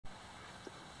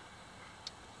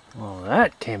Well,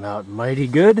 that came out mighty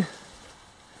good.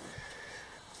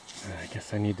 I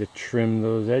guess I need to trim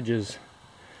those edges.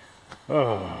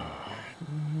 Oh.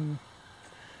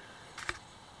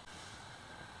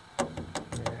 Yeah,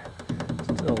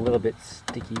 still a little bit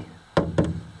sticky.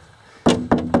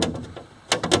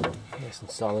 Nice and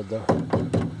solid though.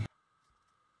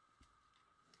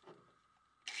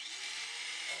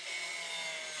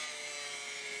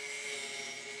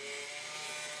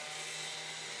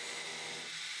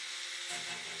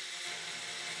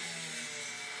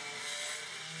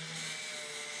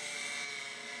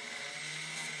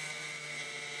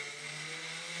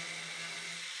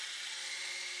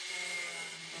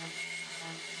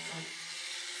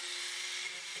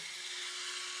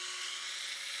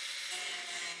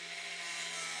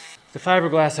 The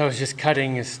fiberglass I was just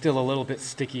cutting is still a little bit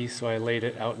sticky, so I laid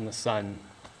it out in the sun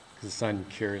because the sun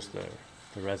cures the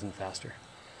resin faster.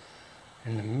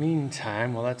 In the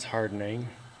meantime, while that's hardening,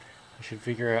 I should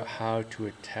figure out how to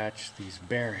attach these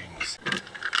bearings.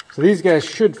 So these guys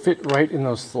should fit right in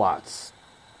those slots,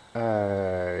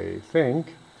 I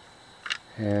think,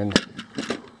 and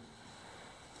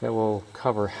that will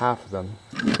cover half of them.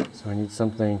 So I need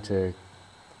something to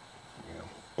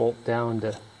bolt down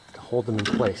to hold them in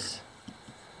place.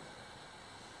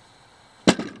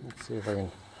 Let's see if I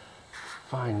can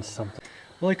find something.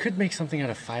 Well, I could make something out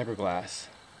of fiberglass,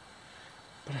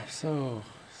 but I'm so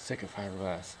sick of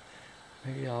fiberglass.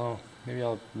 Maybe I'll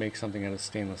make something out of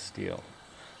stainless steel.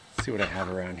 Let's see what I have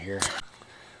around here.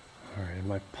 All right,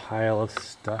 my pile of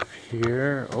stuff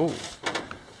here. Oh,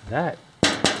 that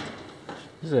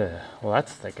is well,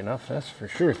 that's thick enough. That's for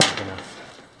sure thick enough.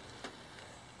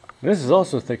 This is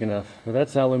also thick enough, but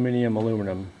that's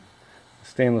aluminum.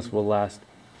 Stainless will last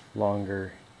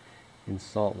longer in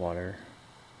salt water.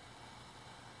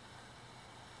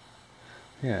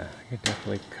 Yeah, I could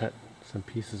definitely cut some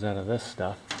pieces out of this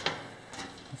stuff.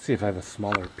 Let's see if I have a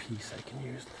smaller piece I can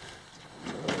use.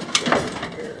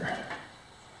 Here.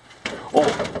 Oh,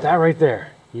 that right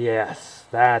there. Yes,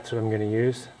 that's what I'm going to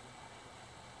use.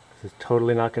 It's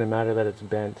totally not going to matter that it's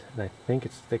bent, and I think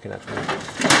it's thick enough.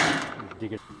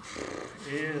 Dig it.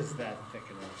 Is that thick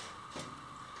enough?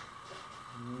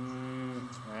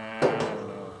 I don't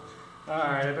know.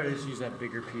 Alright, I better just use that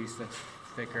bigger piece that's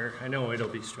thicker. I know it'll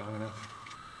be strong enough.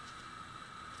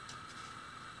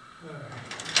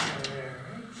 Alright, there,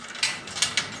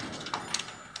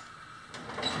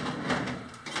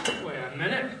 right? Wait a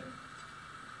minute.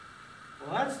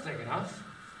 Well, that's thick enough.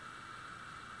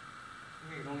 I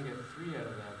think I can only get 3 out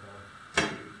of that though.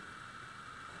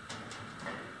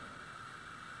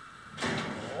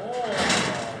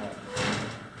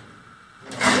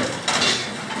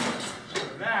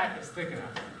 Thick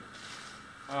enough.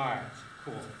 Alright,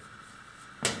 cool.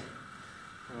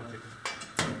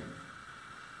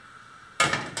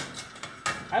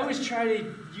 I always try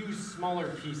to use smaller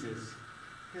pieces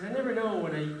because I never know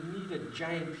when I need a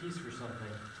giant piece for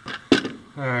something.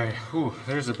 Alright,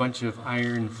 there's a bunch of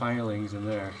iron filings in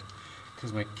there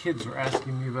because my kids were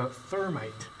asking me about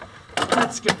thermite.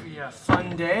 That's going to be a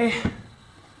fun day.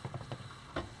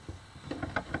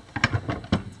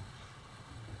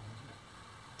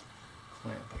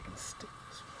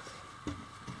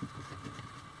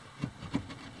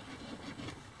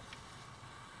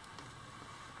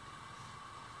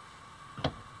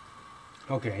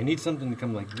 Okay, I need something to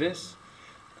come like this,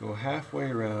 go halfway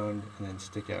around, and then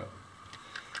stick out.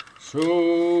 So,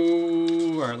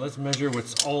 alright, let's measure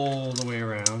what's all the way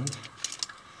around.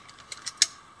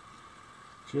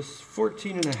 Just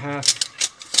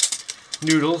 14.5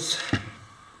 noodles.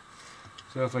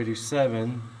 So if I do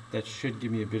 7, that should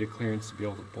give me a bit of clearance to be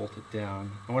able to bolt it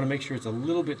down. I want to make sure it's a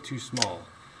little bit too small.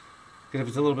 Because if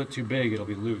it's a little bit too big, it'll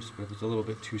be loose. But if it's a little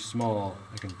bit too small,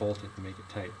 I can bolt it and make it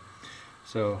tight.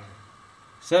 So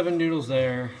 7 noodles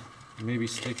there, maybe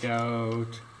stick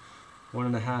out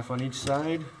 1.5 on each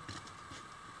side.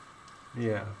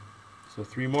 Yeah, so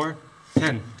 3 more,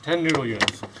 10 noodle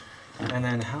units. And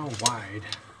then how wide?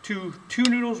 Two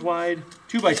noodles wide,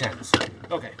 2x10s.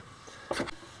 Okay.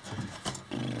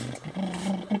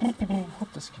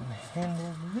 Hope this can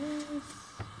handle this.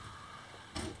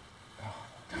 Oh,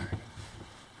 darn.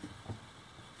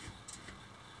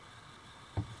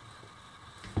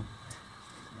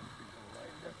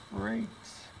 Right.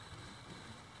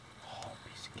 Oh,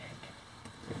 piece of cake.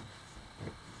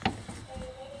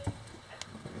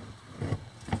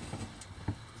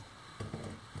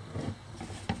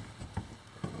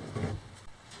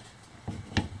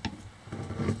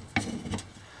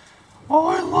 Oh,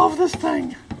 I love this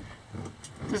thing.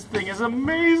 This thing is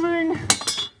amazing.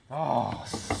 Oh,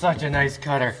 such a nice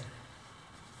cutter.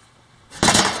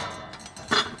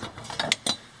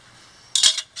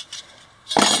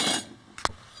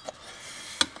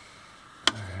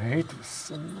 Alright, with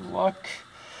some luck,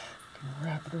 can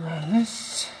wrap it around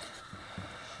this.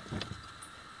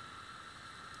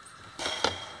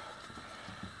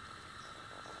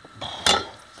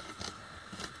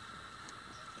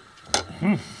 How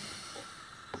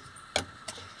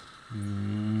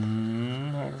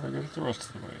do I get it the rest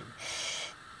of the way?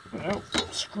 Without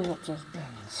screwing up those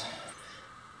bends.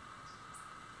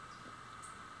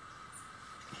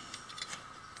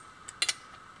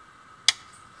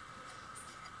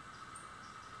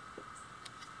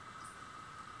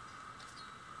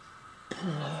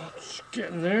 It's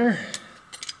getting there.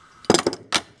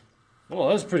 Well,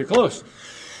 that's pretty close.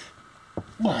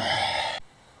 Huh.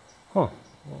 Well,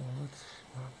 that's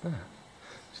not bad.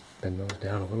 Just bend those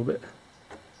down a little bit.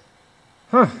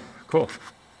 Huh. Cool.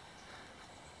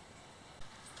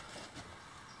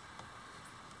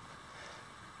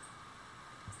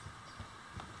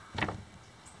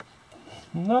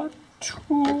 Not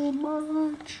too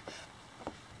much.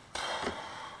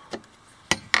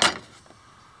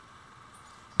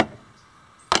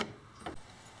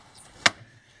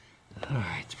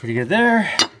 Alright, it's pretty good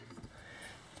there.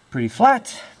 Pretty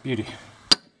flat. Beauty.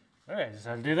 Alright, just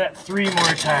have to do that 3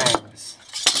 more times.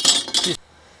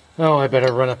 Oh, I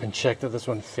better run up and check that this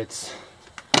one fits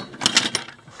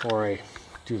before I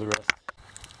do the rest.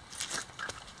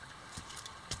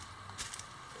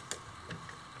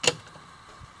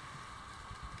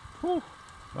 Whew.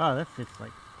 Wow, that fits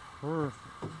like perfect.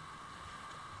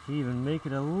 To even make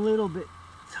it a little bit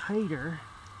tighter,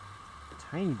 a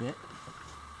tiny bit.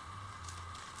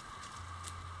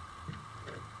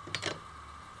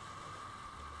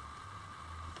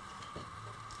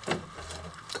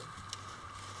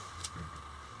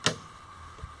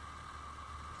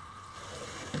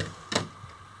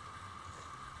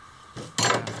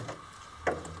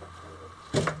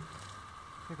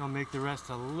 I'll make the rest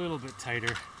a little bit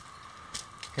tighter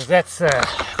because that's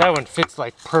that one fits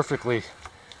like perfectly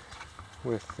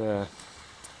with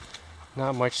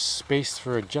not much space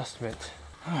for adjustment.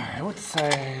 All right, what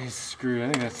size screw?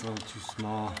 I think that's a little too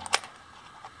small.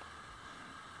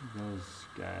 Those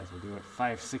guys will do it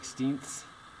 5/16.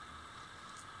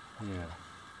 Yeah.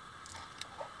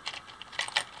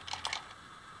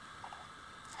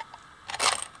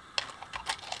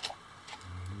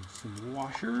 Need some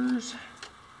washers.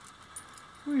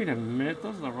 Wait a minute,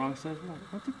 those are the wrong size.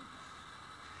 What the?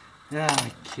 Yeah,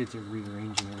 my kids are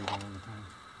rearranging everything all the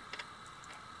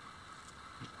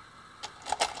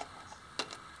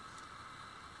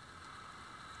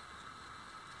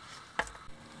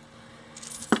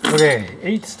time. Okay,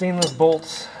 8 stainless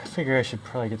bolts. I figure I should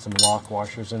probably get some lock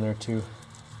washers in there too.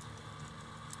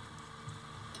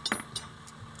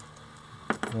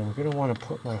 And I'm going to want to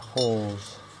put my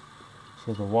holes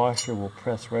so the washer will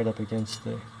press right up against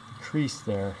the crease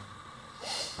there.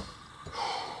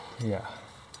 Yeah.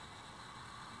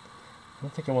 I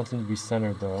don't think I want them to be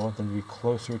centered though. I want them to be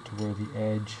closer to where the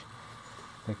edge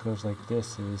that goes like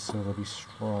this is, so they'll be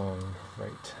strong.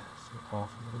 Right. So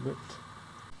off a little bit.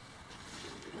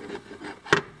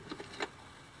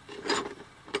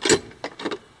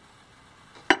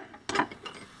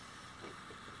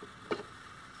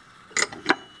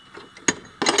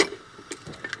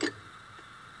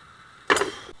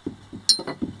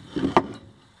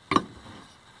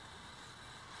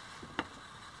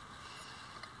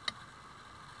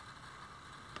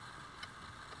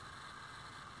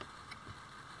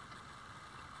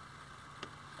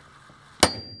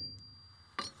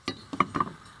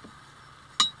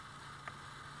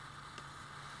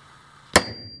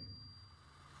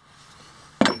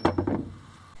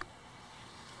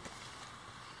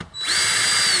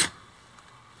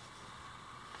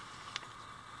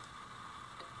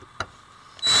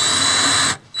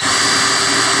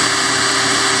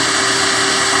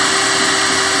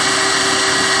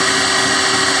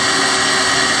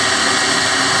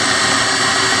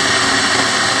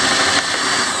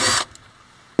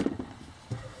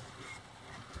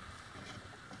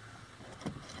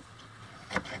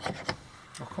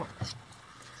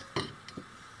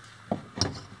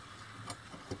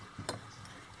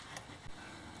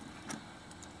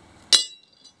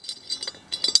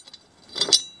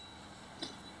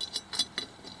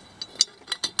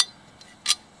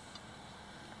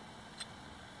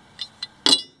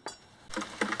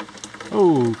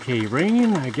 Okay,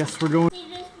 Rain, I guess we're going. See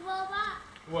this robot?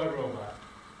 What robot?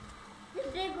 The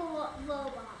big robot.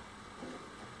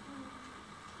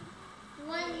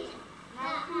 One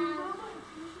that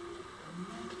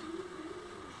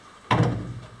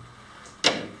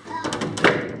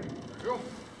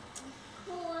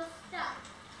cool stuff.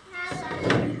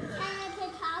 And I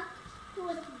can talk to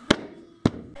its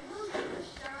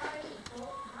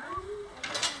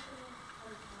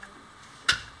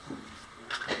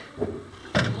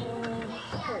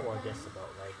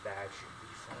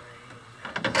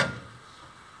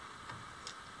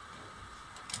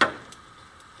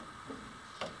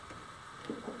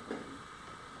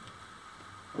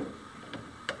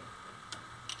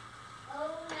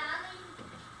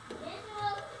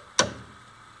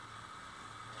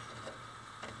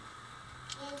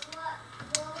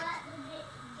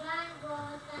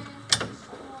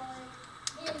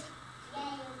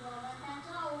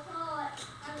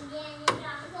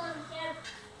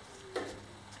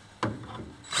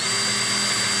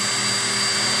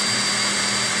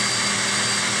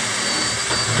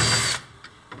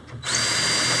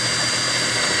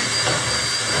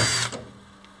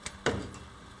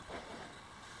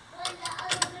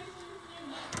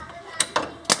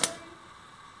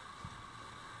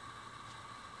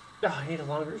Oh, I need a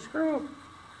longer screw.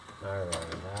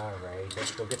 Alright.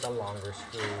 Let's go get the longer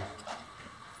screw.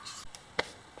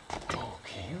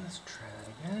 Okay, let's try that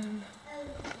again.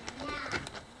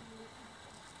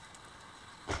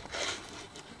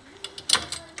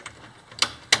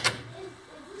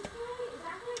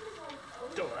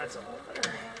 Oh, that's a little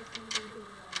better.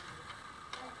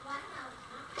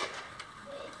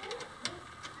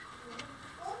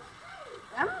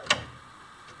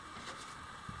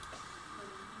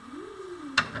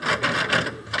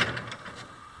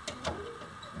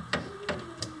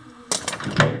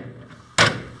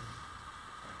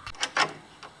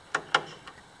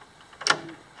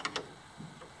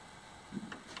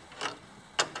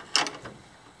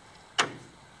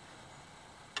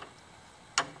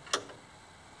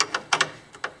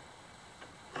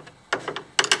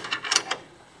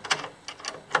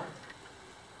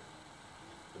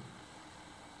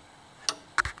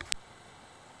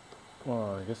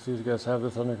 Well, I guess these guys have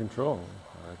this under control.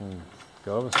 I can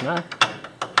go have a snack.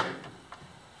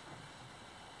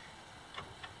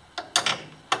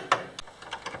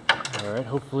 Alright,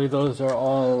 hopefully those are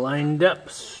all lined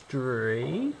up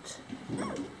straight.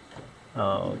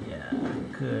 Oh yeah,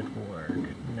 good work.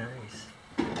 Nice.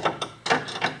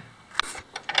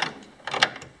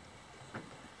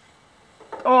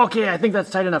 Okay, I think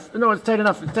that's tight enough. No, it's tight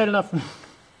enough. It's tight enough.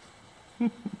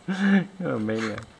 You're a maniac.